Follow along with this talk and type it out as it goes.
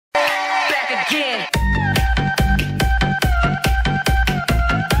Hoài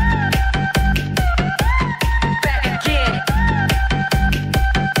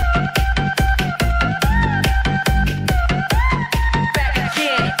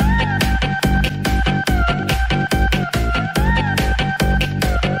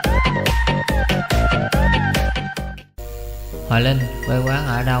Linh quê quán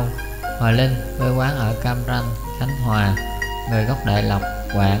ở đâu? Hoài Linh quê quán ở Cam Ranh, Khánh Hòa, người gốc Đại Lộc,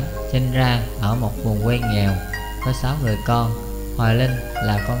 Quảng, sinh ra ở một vùng quê nghèo, có 6 người con. Hoài Linh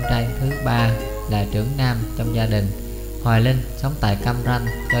là con trai thứ 3, là trưởng nam trong gia đình. Hoài Linh sống tại Cam Ranh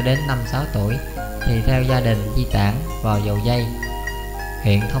cho đến 5-6 tuổi thì theo gia đình di tản vào dầu dây,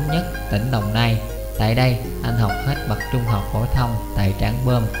 huyện Thống Nhất, tỉnh Đồng Nai. Tại đây anh học hết bậc trung học phổ thông tại Trảng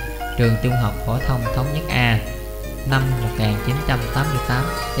Bom, trường trung học phổ thông Thống Nhất A. Năm 1988,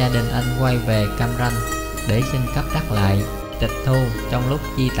 gia đình anh quay về Cam Ranh để xin cấp đất lại, tịch thu trong lúc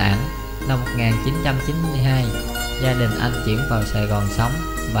di tản. Năm 1992, gia đình anh chuyển vào Sài Gòn sống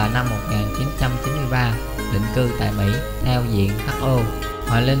và năm 1993 định cư tại Mỹ theo diện HO.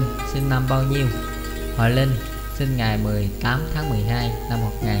 Hoài Linh sinh năm bao nhiêu? Hoài Linh sinh ngày 18 tháng 12 năm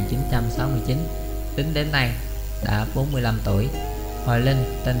 1969, tính đến nay đã 45 tuổi. Hoài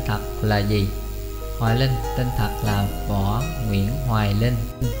Linh tên thật là gì? Hoài Linh tên thật là Võ Nguyễn Hoài Linh.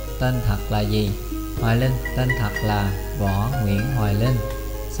 Tên thật là gì? Hoài Linh tên thật là Võ Nguyễn Hoài Linh.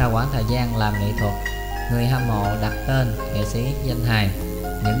 Sau quãng thời gian làm nghệ thuật, người hâm mộ đặt tên nghệ sĩ Danh Hài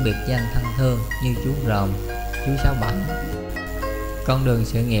những biệt danh thân thương như chú Ròm, chú Sáu Bảnh. Con đường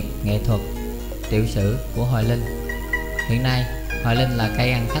sự nghiệp nghệ thuật, tiểu sử của Hoài Linh. Hiện nay, Hoài Linh là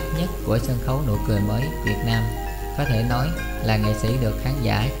cây ăn khách nhất của sân khấu nụ cười mới Việt Nam. Có thể nói là nghệ sĩ được khán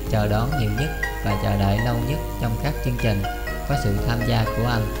giả chờ đón nhiều nhất và chờ đợi lâu nhất trong các chương trình có sự tham gia của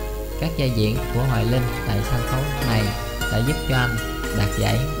anh. Các vai diễn của Hoài Linh tại sân khấu này đã giúp cho anh đạt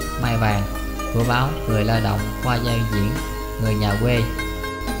giải Mai Vàng của báo Người Lao Động qua vai diễn Người Nhà Quê.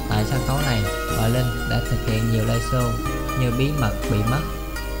 Tại sân khấu này, Hoài Linh đã thực hiện nhiều live show như Bí Mật Bị Mất,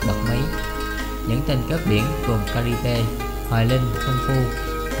 Bật Mí, Những Tên Cướp Biển cùng Caribe, Hoài Linh Công Phu,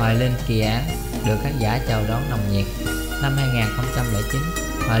 Hoài Linh Kỳ Án được khán giả chào đón nồng nhiệt. Năm 2009,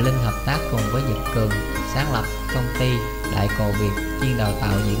 Hoài Linh hợp tác cùng với Nhật Cường sáng lập công ty Đại Cồ Việt chuyên đào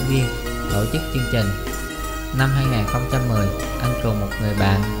tạo diễn viên, tổ chức chương trình. Năm 2010, anh cùng một người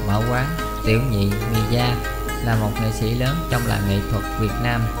bạn mở quán Tiểu Nhị Mì Gia, là một nghệ sĩ lớn trong làng nghệ thuật Việt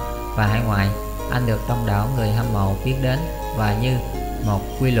Nam và hải ngoại. Anh được đông đảo người hâm mộ biết đến và như một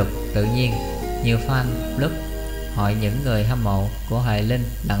quy luật tự nhiên, nhiều fan club hội những người hâm mộ của Hoài Linh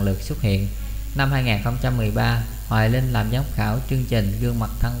lần lượt xuất hiện. Năm 2013, Hoài Linh làm giám khảo chương trình Gương Mặt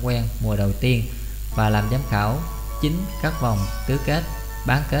Thân Quen mùa đầu tiên và làm giám khảo chính các vòng tứ kết,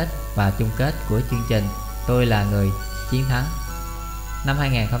 bán kết và chung kết của chương trình Tôi Là Người Chiến Thắng. Năm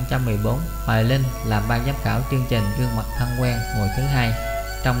 2014, Hoài Linh làm ban giám khảo chương trình Gương Mặt Thân Quen mùa thứ 2.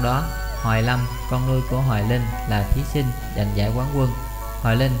 Trong đó, Hoài Lâm, con nuôi của Hoài Linh, là thí sinh giành giải quán quân.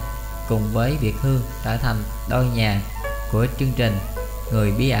 Hoài Linh cùng với Việt Hương trở thành đôi nhà của chương trình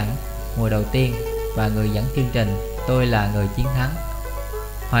Người Bí Ẩn mùa đầu tiên và người dẫn chương trình Tôi Là Người Chiến Thắng.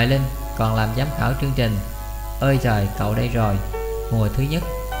 Hoài Linh còn làm giám khảo chương trình Ơi Trời Cậu Đây Rồi mùa thứ nhất.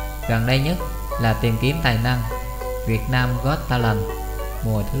 Gần đây nhất là Tìm Kiếm Tài Năng Việt Nam Got Talent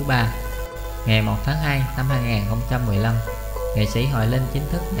mùa thứ 3. Ngày 1 tháng 2 năm 2015, nghệ sĩ Hoài Linh chính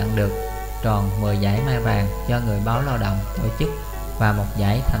thức nhận được tròn 10 giải Mai Vàng do Người Báo Lao Động tổ chức và một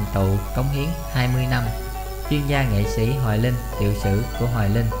giải thành tựu cống hiến 20 năm. Chuyên gia nghệ sĩ Hoài Linh, tiểu sử của Hoài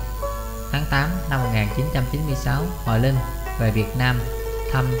Linh. Tháng 8 năm 1996, Hoài Linh về Việt Nam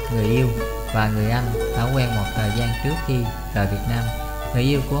thăm người yêu và người anh đã quen một thời gian trước khi rời Việt Nam. Người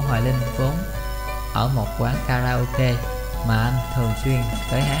yêu của Hoài Linh vốn ở một quán karaoke mà anh thường xuyên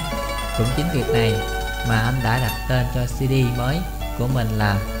tới hát. Cũng chính việc này mà anh đã đặt tên cho CD mới của mình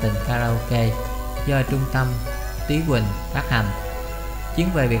là Tình Karaoke, do trung tâm Tí Quỳnh phát hành. Chuyến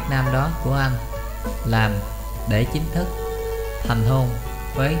về Việt Nam đó của anh làm để chính thức thành hôn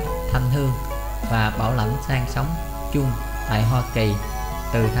với Thanh Hương và bảo lãnh sang sống chung tại Hoa Kỳ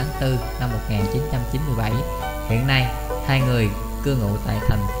từ tháng 4 năm 1997. Hiện nay, hai người cư ngụ tại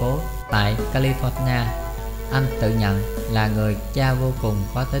thành phố tại California. Anh tự nhận là người cha vô cùng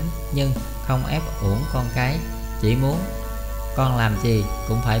khó tính nhưng không ép uổng con cái, chỉ muốn con làm gì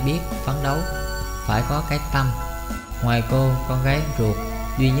cũng phải biết phấn đấu, phải có cái tâm. Ngoài cô con gái ruột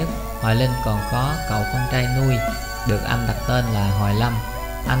duy nhất, Hoài Linh còn có cậu con trai nuôi được anh đặt tên là Hoài Lâm.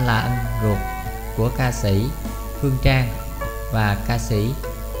 Anh là anh ruột của ca sĩ Phương Trang và ca sĩ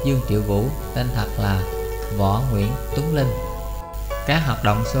Dương Triệu Vũ, tên thật là Võ Nguyễn Tuấn Linh. Các hoạt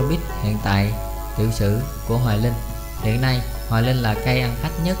động showbiz hiện tại, tiểu sử của Hoài Linh. Hiện nay, Hoài Linh là cây ăn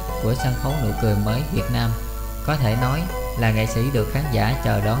khách nhất của sân khấu nụ cười mới Việt Nam. Có thể nói là nghệ sĩ được khán giả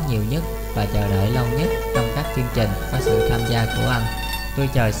chờ đón nhiều nhất và chờ đợi lâu nhất trong các chương trình có sự tham gia của anh. Tôi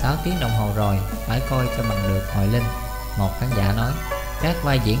chờ 6 tiếng đồng hồ rồi, phải coi cho bằng được Hoài Linh, một khán giả nói. Các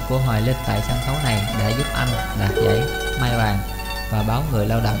vai diễn của Hoài Linh tại sân khấu này đã giúp anh đạt giải Mai Vàng và báo Người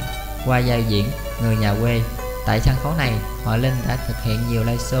Lao Động. Qua vai diễn Người Nhà Quê, tại sân khấu này, Hoài Linh đã thực hiện nhiều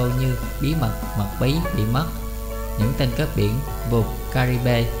live show như Bí Mật, Mật Bí Bị Mất, Những Tên Cướp Biển, Vụt,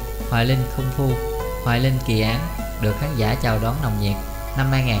 Caribe, Hoài Linh Kung Fu, Hoài Linh Kỳ Án, được khán giả chào đón nồng nhiệt.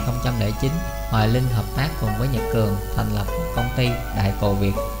 Năm 2009, Hoài Linh hợp tác cùng với Nhật Cường thành lập công ty Đại Cồ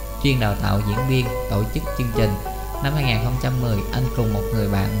Việt, chuyên đào tạo diễn viên, tổ chức chương trình. Năm 2010, anh cùng một người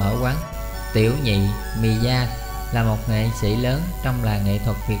bạn mở quán Tiểu Nhị Mì Da, là một nghệ sĩ lớn trong làng nghệ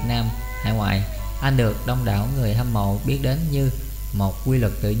thuật Việt Nam hải ngoại. Anh được đông đảo người hâm mộ biết đến như một quy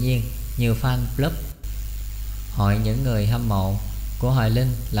luật tự nhiên, nhiều fan club. Hội những người hâm mộ của Hoài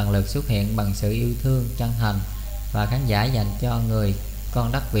Linh lần lượt xuất hiện bằng sự yêu thương chân thành và khán giả dành cho người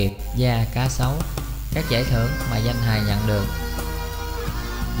con đất Việt da cá sấu. Các giải thưởng mà Danh Hài nhận được: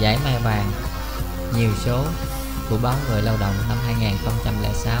 giải Mai Vàng nhiều số của báo Người Lao Động năm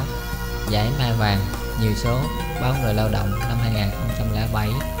 2006, giải Mai Vàng nhiều số báo Người Lao Động năm 2007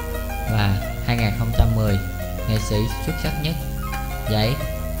 và 2010, nghệ sĩ xuất sắc nhất, giải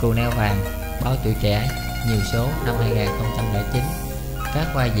Cù Neo Vàng báo Tuổi Trẻ nhiều số năm 2009. Các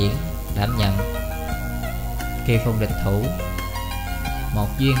vai diễn đảm nhận: Kỳ Phùng Địch Thủ, Một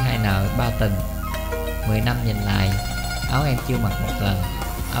Duyên Hai Nợ Ba Tình, 10 Năm Nhìn Lại, Áo Em Chưa Mặc Một Lần,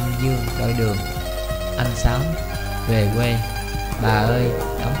 Âm Dương Đôi Đường, Anh Sáu, Về Quê, Bà Ơi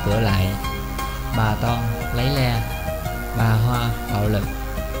Đóng Cửa Lại, Bà Toan Lấy Le, Bà Hoa Bạo Lực,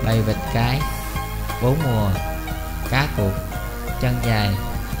 Bầy Vịt Cái, Bốn Mùa, Cá Cuộc, Chân Dài,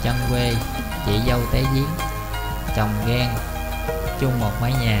 Chân Quê, Chị Dâu Té Giếng, Chồng Ghen, Chung Một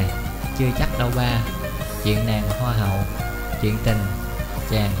Mái Nhà, Chưa Chắc Đâu Ba, Chuyện Nàng Hoa Hậu, Chuyện Tình,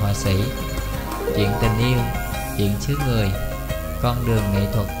 Chàng Họa Sĩ, Chuyện Tình Yêu, Chuyện Xứ Người, Con Đường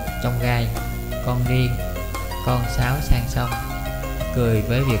Nghệ Thuật Trong Gai, Con Riêng, Con Sáo Sang Sông, Cười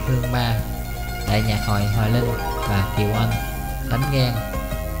Với Việt Hương Ba, Đại Nhạc Hội Hoài Linh và Kiều Anh, Đánh Ghen.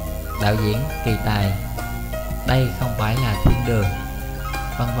 Đạo diễn Kỳ Tài, Đây Không Phải Là Thiên Đường,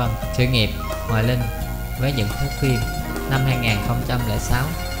 vân vân. Sự nghiệp Hoài Linh với những thước phim: năm 2006,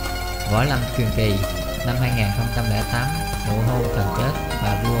 Võ Lâm Truyền Kỳ, năm 2008, Nụ Hôn Thần Chết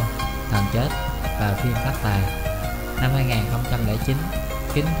và Vua Thần Chết và phim Phát Tài, năm 2009,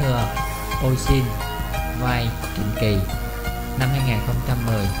 Kính Thưa Ô Xin vai Trịnh Kỳ, năm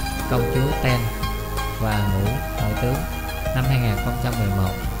 2010, Công Chúa Ten và Ngũ Hậu Tướng, năm 2011,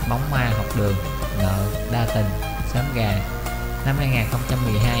 Bóng Ma Học Đường, Nợ Đa Tình, Sớm Gà, năm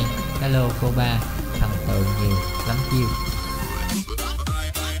 2012, Hello Cô Ba, Thần Tượng Nhiều Lắm Chiêu.